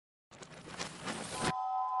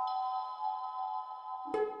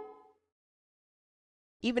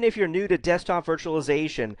Even if you're new to desktop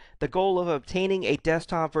virtualization, the goal of obtaining a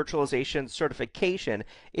desktop virtualization certification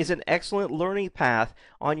is an excellent learning path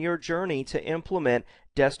on your journey to implement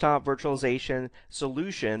desktop virtualization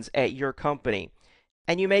solutions at your company.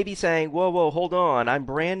 And you may be saying, whoa, hold on, I'm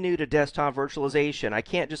brand new to desktop virtualization. I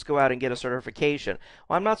can't just go out and get a certification.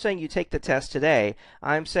 Well, I'm not saying you take the test today.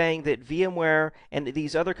 I'm saying that VMware and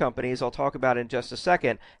these other companies I'll talk about in just a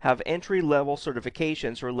second have entry-level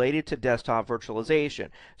certifications related to desktop virtualization.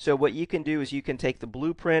 So what you can do is you can take the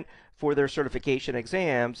blueprint for their certification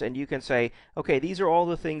exams and you can say, okay, these are all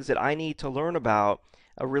the things that I need to learn about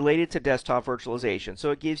related to desktop virtualization. So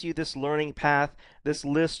it gives you this learning path, this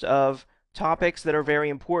list of topics that are very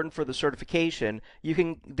important for the certification. You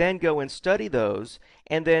can then go and study those,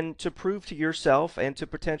 and then to prove to yourself and to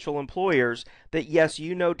potential employers that yes,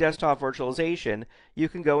 you know desktop virtualization, you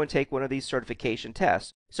can go and take one of these certification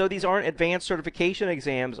tests. So these aren't advanced certification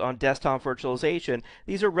exams on desktop virtualization.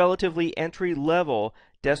 These are relatively entry-level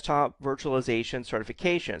desktop virtualization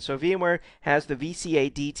certification. So VMware has the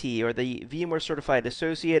VCA-DT, or the VMware Certified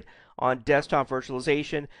Associate on desktop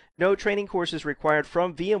virtualization. No training courses required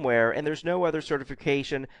from VMware, and there's no other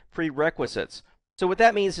certification prerequisites. So what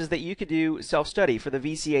that means is that you could do self-study for the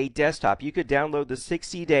VCA desktop. You could download the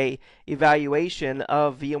 60-day evaluation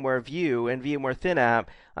of VMware View and VMware ThinApp,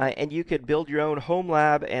 and you could build your own home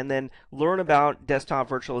lab and then learn about desktop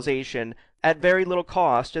virtualization at very little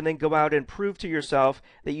cost, and then go out and prove to yourself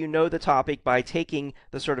that you know the topic by taking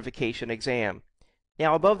the certification exam.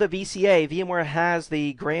 Now, above the VCA, VMware has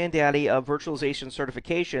the granddaddy of virtualization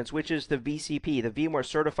certifications, which is the VCP, the VMware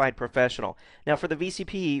Certified Professional. Now, for the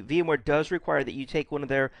VCP, VMware does require that you take one of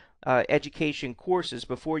their education courses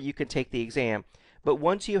before you can take the exam. But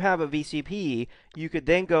once you have a VCP, you could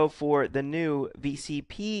then go for the new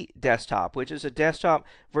VCP desktop, which is a desktop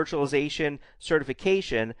virtualization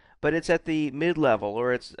certification, but it's at the mid-level,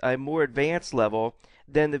 or it's a more advanced level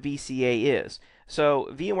than the VCA is. So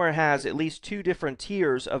VMware has at least two different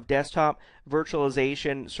tiers of desktop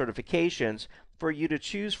virtualization certifications for you to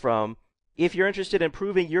choose from if you're interested in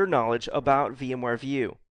improving your knowledge about VMware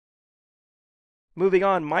View. Moving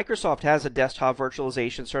on, Microsoft has a desktop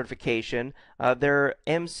virtualization certification. Their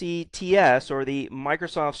MCTS, or the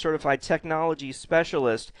Microsoft Certified Technology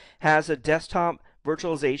Specialist, has a desktop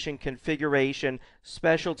virtualization configuration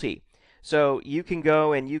specialty. So you can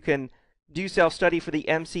go and you can do self-study for the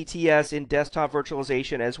MCTS in desktop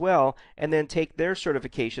virtualization as well, and then take their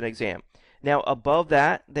certification exam. Now, above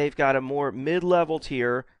that, they've got a more mid-level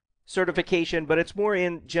tier certification, but it's more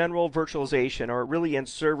in general virtualization, or really in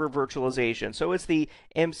server virtualization. So it's the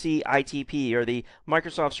MCITP, or the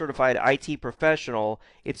Microsoft Certified IT Professional.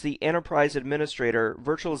 It's the Enterprise Administrator,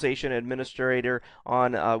 Virtualization Administrator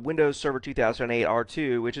on Windows Server 2008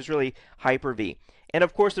 R2, which is really Hyper-V. And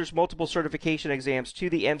of course, there's multiple certification exams to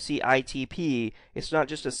the MCITP. It's not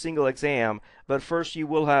just a single exam, but first you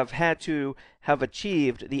will have had to have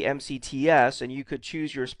achieved the MCTS, and you could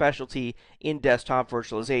choose your specialty in desktop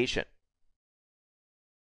virtualization.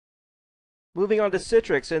 Moving on to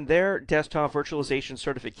Citrix and their desktop virtualization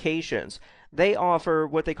certifications. They offer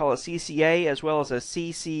what they call a CCA as well as a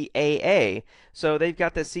CCAA. So they've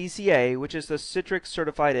got the CCA, which is the Citrix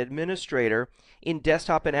Certified Administrator in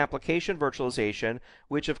desktop and application virtualization,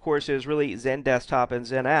 which of course is really Zen Desktop and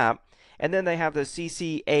Zen App. And then they have the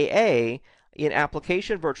CCAA in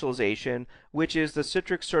application virtualization, which is the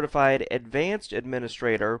Citrix Certified Advanced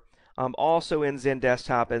Administrator, also in Zen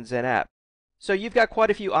Desktop and Zen App. So you've got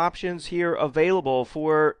quite a few options here available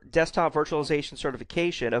for desktop virtualization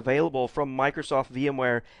certification available from Microsoft,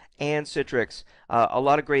 VMware, and Citrix. A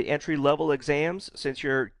lot of great entry-level exams since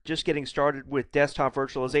you're just getting started with desktop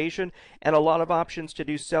virtualization, and a lot of options to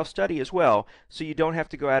do self-study as well, so you don't have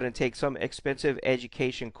to go out and take some expensive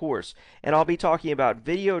education course. And I'll be talking about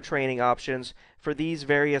video training options for these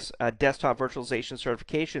various desktop virtualization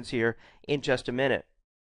certifications here in just a minute.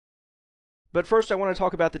 But first, I want to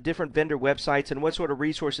talk about the different vendor websites and what sort of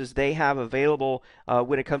resources they have available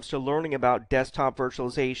when it comes to learning about desktop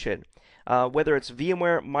virtualization. Whether it's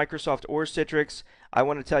VMware, Microsoft, or Citrix, I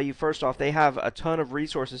want to tell you first off, they have a ton of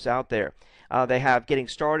resources out there. They have getting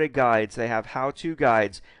started guides, they have how-to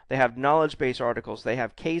guides, they have knowledge base articles, they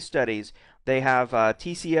have case studies, they have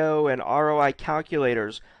TCO and ROI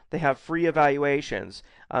calculators, they have free evaluations.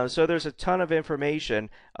 So there's a ton of information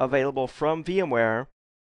available from VMware.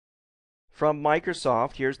 From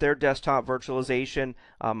Microsoft, here's their desktop virtualization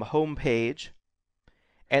homepage,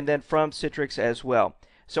 and then from Citrix as well.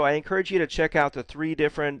 So I encourage you to check out the three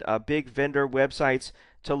different big vendor websites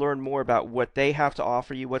to learn more about what they have to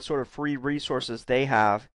offer you, what sort of free resources they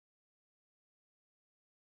have.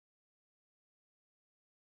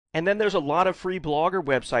 And then there's a lot of free blogger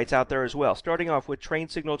websites out there as well, starting off with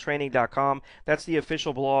trainsignaltraining.com. That's the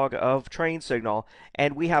official blog of TrainSignal.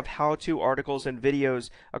 And we have how-to articles and videos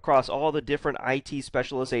across all the different IT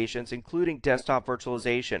specializations, including desktop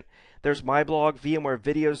virtualization. There's my blog,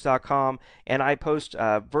 VMwareVideos.com, and I post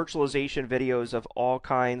virtualization videos of all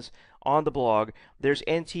kinds on the blog. There's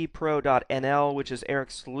ntpro.nl, which is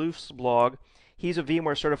Eric Sloof's blog. He's a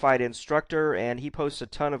VMware certified instructor, and he posts a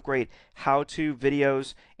ton of great how-to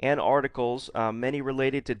videos and articles, many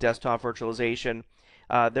related to desktop virtualization.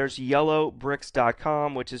 There's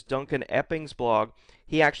yellowbricks.com, which is Duncan Epping's blog.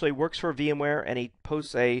 He actually works for VMware, and he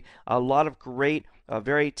posts a lot of great,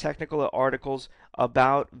 very technical articles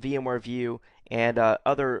about VMware View and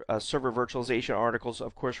other server virtualization articles,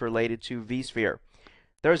 of course, related to vSphere.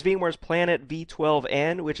 There's VMware's Planet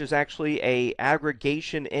V12n, which is actually a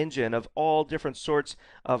aggregation engine of all different sorts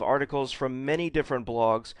of articles from many different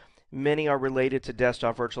blogs. Many are related to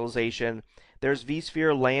desktop virtualization. There's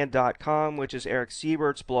vSphereLand.com, which is Eric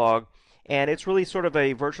Siebert's blog, and it's really sort of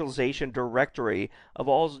a virtualization directory of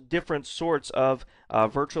all different sorts of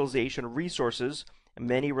virtualization resources,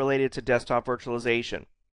 many related to desktop virtualization.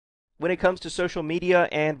 When it comes to social media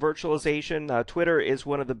and virtualization, Twitter is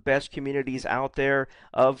one of the best communities out there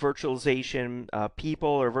of virtualization people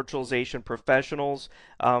or virtualization professionals.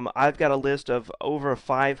 I've got a list of over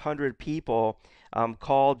 500 people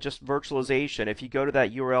called just virtualization. If you go to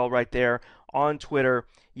that URL right there on Twitter,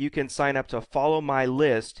 you can sign up to follow my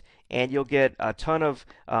list, and you'll get a ton of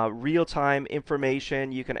real-time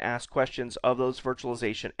information. You can ask questions of those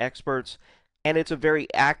virtualization experts, and it's a very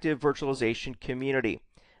active virtualization community.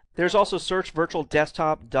 There's also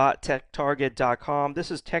searchvirtualdesktop.techtarget.com.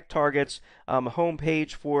 This is TechTarget's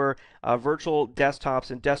homepage for virtual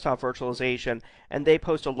desktops and desktop virtualization, and they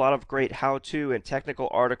post a lot of great how-to and technical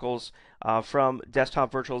articles from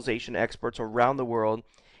desktop virtualization experts around the world.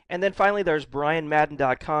 And then finally, there's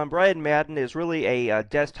BrianMadden.com. Brian Madden is really a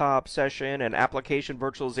desktop session and application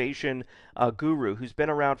virtualization guru who's been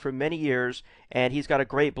around for many years, and he's got a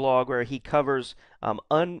great blog where he covers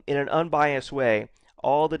in an unbiased way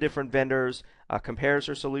all the different vendors, compares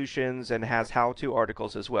their solutions, and has how-to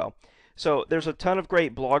articles as well. So there's a ton of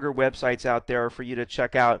great blogger websites out there for you to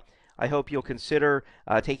check out. I hope you'll consider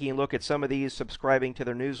taking a look at some of these, subscribing to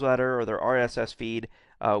their newsletter or their RSS feed,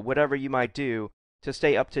 whatever you might do to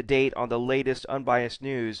stay up to date on the latest unbiased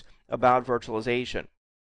news about virtualization.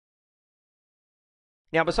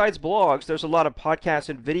 Now, besides blogs, there's a lot of podcasts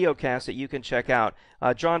and videocasts that you can check out.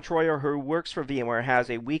 John Troyer, who works for VMware, has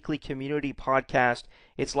a weekly community podcast.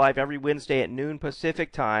 It's live every Wednesday at noon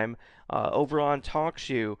Pacific time over on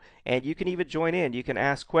TalkShoe, and you can even join in. You can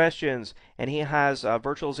ask questions, and he has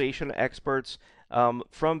virtualization experts from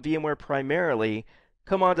VMware primarily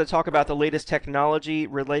come on to talk about the latest technology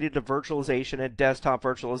related to virtualization and desktop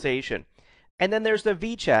virtualization. And then there's the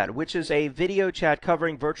vChat, which is a video chat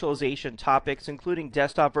covering virtualization topics, including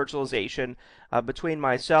desktop virtualization, between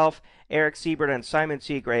myself, Eric Siebert, and Simon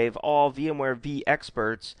Seagrave, all VMware V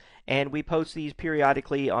experts. And we post these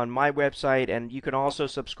periodically on my website, and you can also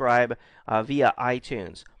subscribe via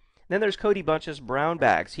iTunes. Then there's Cody Bunch's Brown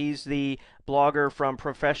Bags. He's the blogger from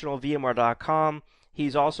ProfessionalVMware.com.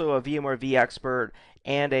 He's also a VMware V expert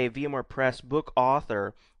and a VMware Press book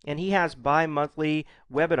author. And he has bi-monthly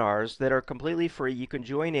webinars that are completely free. You can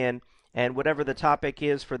join in, and whatever the topic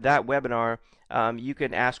is for that webinar, you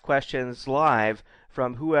can ask questions live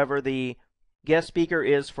from whoever the guest speaker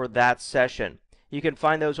is for that session. You can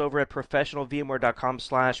find those over at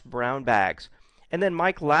professionalvmware.com/brownbags. And then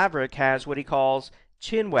Mike Laverick has what he calls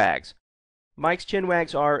Chinwags. Mike's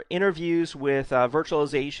Chinwags are interviews with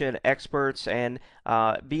virtualization experts, and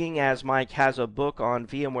being as Mike has a book on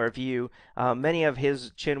VMware View, many of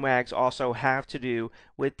his Chinwags also have to do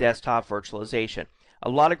with desktop virtualization. A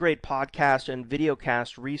lot of great podcast and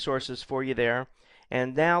videocast resources for you there.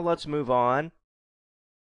 And now let's move on.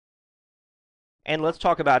 And let's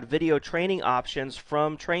talk about video training options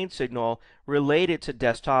from TrainSignal related to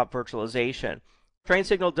desktop virtualization.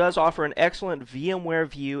 TrainSignal does offer an excellent VMware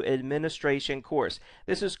View administration course.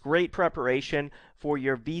 This is great preparation for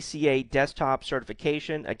your VCA desktop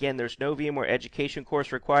certification. Again, there's no VMware education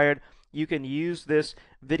course required. You can use this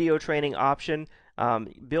video training option,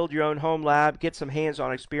 build your own home lab, get some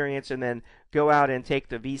hands-on experience, and then go out and take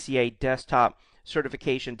the VCA desktop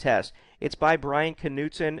certification test. It's by Brian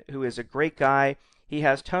Knutson, who is a great guy. He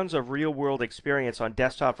has tons of real-world experience on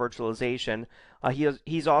desktop virtualization.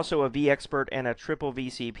 He's also a V expert and a triple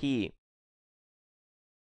VCP.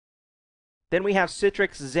 Then we have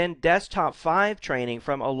Citrix Zen Desktop 5 training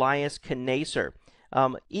from Elias Knaser.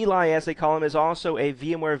 Eli, as they call him, is also a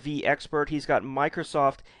VMware V expert. He's got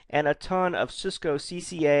Microsoft and a ton of Cisco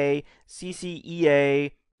CCA,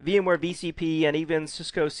 CCEA, VMware VCP, and even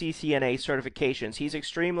Cisco CCNA certifications. He's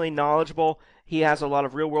extremely knowledgeable. He has a lot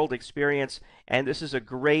of real-world experience, and this is a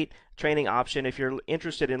great training option if you're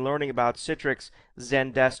interested in learning about Citrix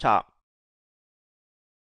Zen Desktop.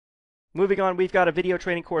 Moving on, we've got a video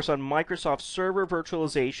training course on Microsoft Server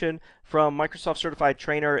Virtualization from Microsoft Certified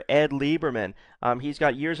Trainer Ed Lieberman. He's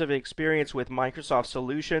got years of experience with Microsoft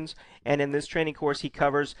solutions, and in this training course he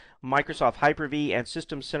covers Microsoft Hyper-V and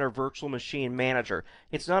System Center Virtual Machine Manager.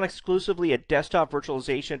 It's not exclusively a desktop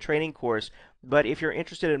virtualization training course, but if you're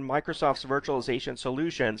interested in Microsoft's virtualization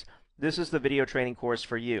solutions, this is the video training course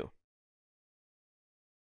for you.